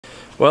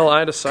Well,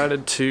 I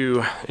decided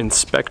to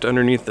inspect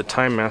underneath the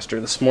Time Master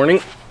this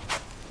morning,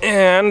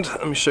 and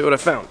let me show you what I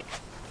found.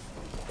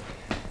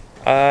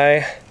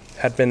 I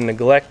had been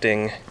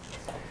neglecting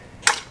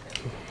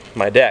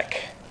my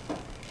deck,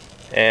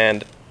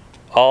 and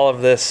all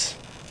of this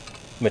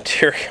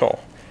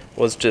material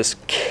was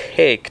just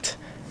caked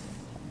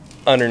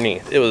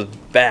underneath. It was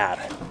bad.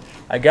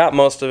 I got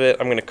most of it.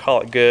 I'm going to call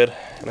it good,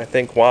 and I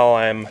think while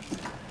I'm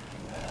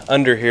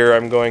under here,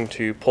 I'm going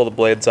to pull the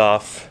blades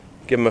off,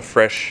 give them a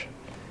fresh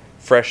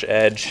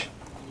edge,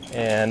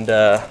 and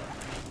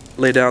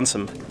lay down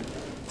some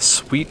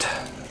sweet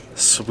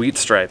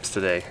stripes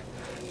today.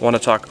 I want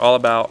to talk all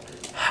about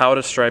how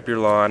to stripe your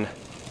lawn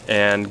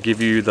and give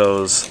you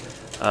those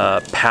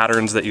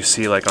patterns that you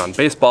see like on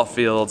baseball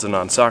fields and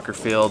on soccer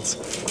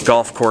fields,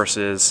 golf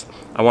courses.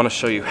 I want to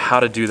show you how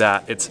to do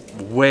that. It's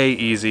way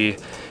easy.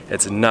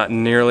 It's not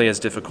nearly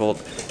as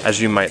difficult as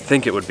you might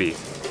think it would be.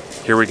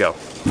 Here we go.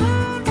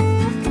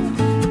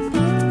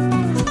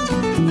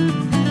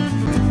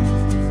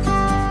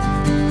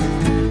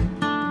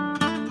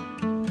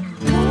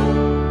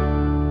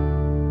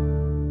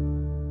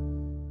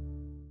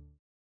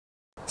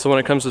 So when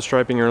it comes to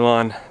striping your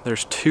lawn,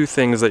 there's two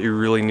things that you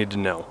really need to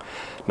know.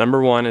 Number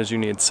one is you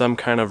need some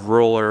kind of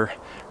roller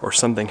or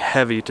something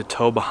heavy to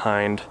tow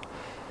behind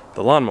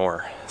the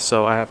lawnmower.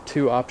 So I have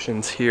two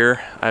options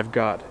here. I've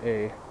got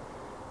a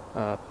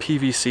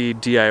PVC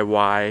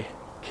DIY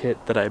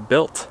kit that I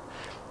built,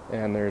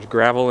 and there's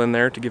gravel in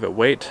there to give it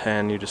weight,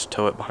 and you just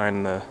tow it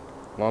behind the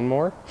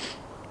lawnmower.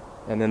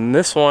 And then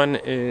this one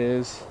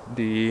is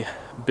the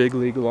Big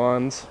League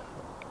Lawns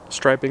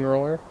striping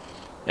roller,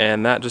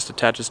 and that just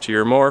attaches to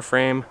your mower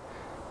frame,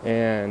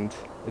 and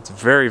it's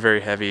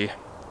very heavy,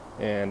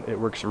 and it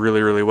works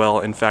really well.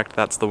 In fact,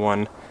 that's the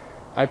one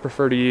I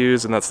prefer to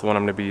use, and that's the one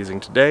I'm going to be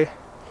using today.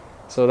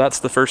 So that's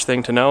the first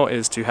thing to know,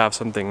 is to have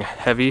something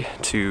heavy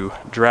to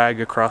drag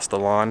across the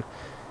lawn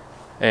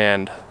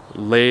and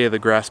lay the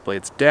grass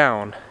blades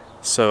down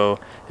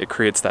so it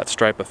creates that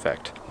stripe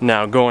effect.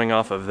 Now, going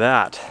off of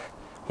that,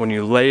 when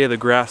you lay the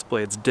grass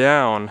blades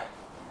down,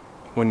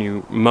 when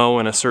you mow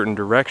in a certain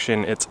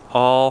direction, it's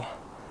all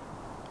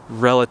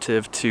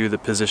relative to the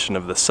position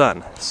of the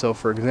sun. So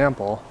for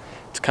example,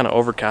 it's kind of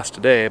overcast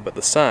today, but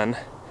the sun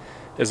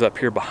is up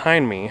here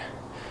behind me,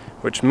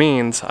 which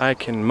means I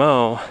can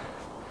mow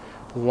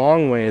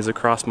long ways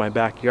across my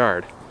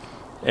backyard.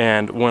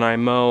 And when I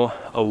mow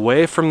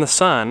away from the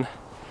sun,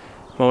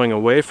 mowing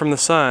away from the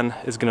sun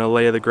is going to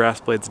lay the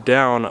grass blades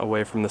down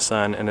away from the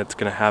sun, and it's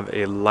going to have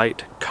a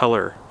light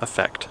color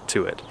effect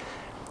to it.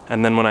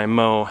 And then when I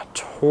mow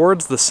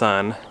towards the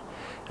sun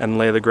and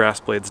lay the grass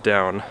blades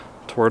down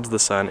towards the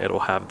sun, it'll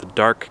have the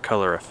dark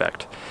color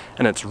effect.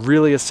 And it's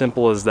really as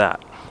simple as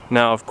that.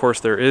 Now, of course,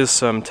 there is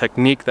some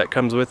technique that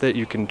comes with it.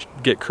 You can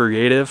get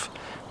creative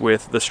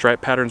with the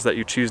stripe patterns that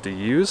you choose to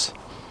use,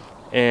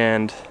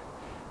 and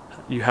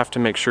you have to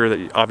make sure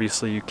that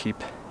obviously you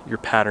keep your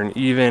pattern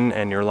even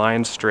and your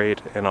lines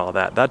straight and all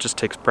that. That just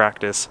takes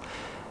practice,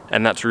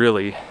 and that's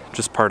really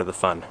just part of the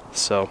fun.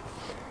 So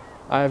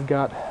I've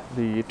got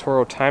the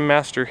Toro Time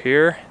Master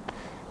here,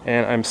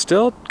 and I'm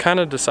still kind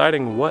of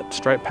deciding what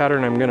stripe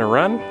pattern I'm gonna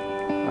run.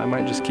 I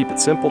might just keep it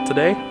simple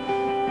today,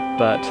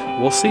 but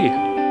we'll see.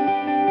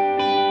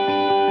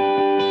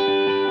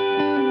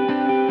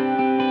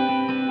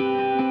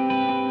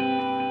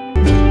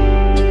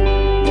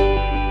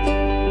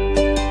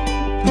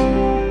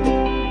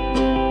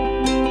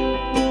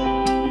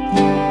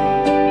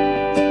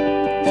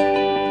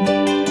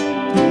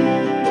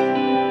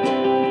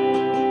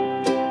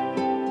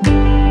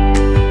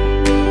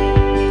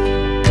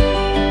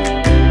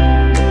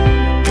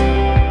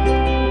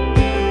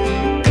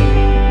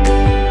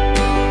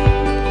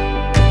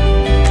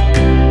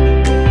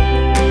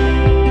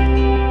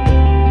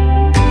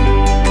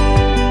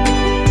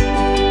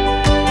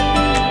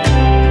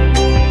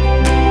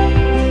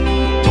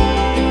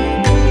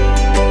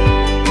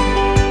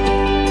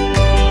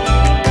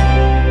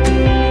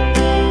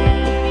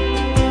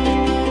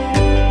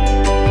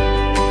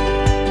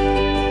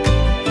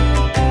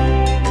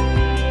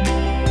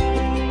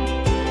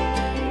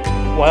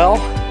 Well,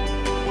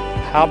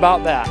 how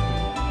about that?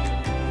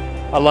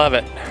 I love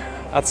it.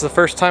 That's the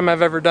first time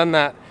I've ever done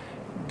that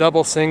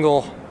double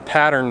single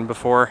pattern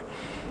before,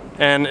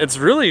 and it's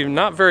really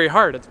not very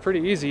hard. It's pretty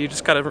easy. You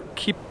just gotta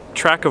keep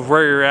track of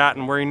where you're at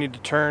and where you need to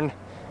turn.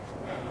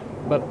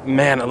 But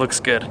man, it looks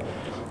good.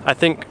 I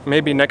think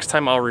maybe next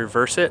time I'll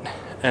reverse it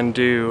and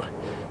do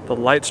the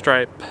light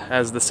stripe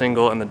as the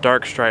single and the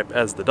dark stripe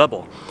as the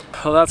double.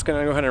 Well, that's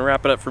gonna go ahead and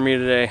wrap it up for me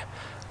today.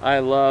 I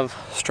love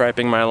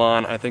striping my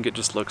lawn. I think it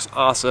just looks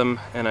awesome,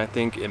 and I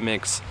think it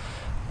makes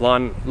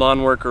lawn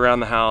work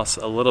around the house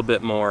a little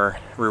bit more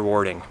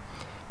rewarding.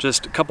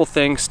 Just a couple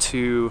things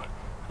to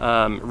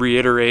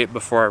reiterate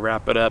before I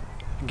wrap it up.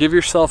 Give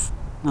yourself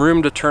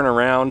room to turn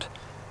around,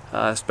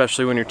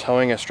 especially when you're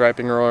towing a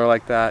striping roller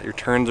like that. Your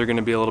turns are going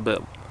to be a little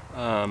bit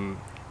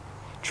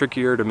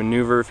trickier to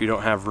maneuver if you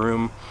don't have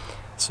room.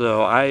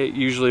 So I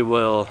usually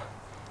will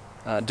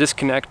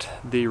disconnect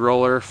the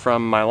roller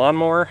from my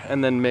lawnmower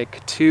and then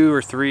make 2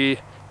 or 3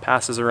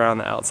 passes around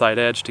the outside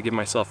edge to give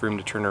myself room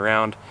to turn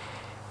around,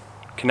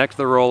 connect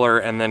the roller,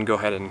 and then go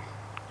ahead and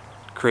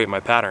create my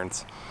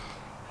patterns.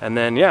 And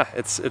then yeah,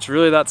 it's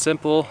really that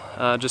simple.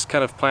 Just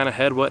kind of plan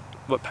ahead what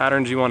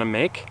patterns you want to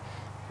make,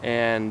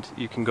 and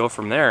you can go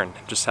from there and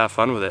just have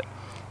fun with it.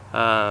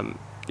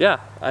 Yeah,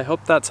 I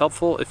hope that's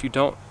helpful. If you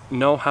don't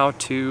know how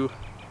to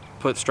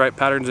put stripe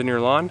patterns in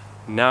your lawn,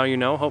 now you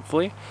know,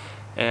 hopefully.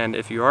 And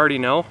if you already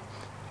know,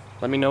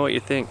 let me know what you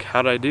think.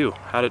 How did I do?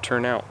 How did it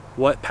turn out?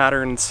 What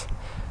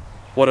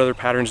other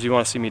patterns do you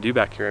want to see me do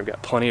back here? I've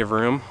got plenty of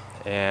room,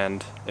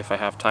 and if I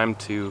have time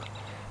to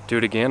do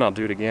it again, I'll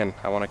do it again.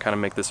 I want to kind of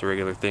make this a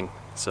regular thing.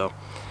 So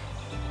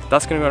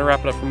that's going to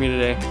wrap it up for me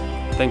today.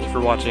 Thank you for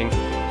watching.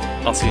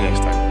 I'll see you next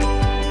time.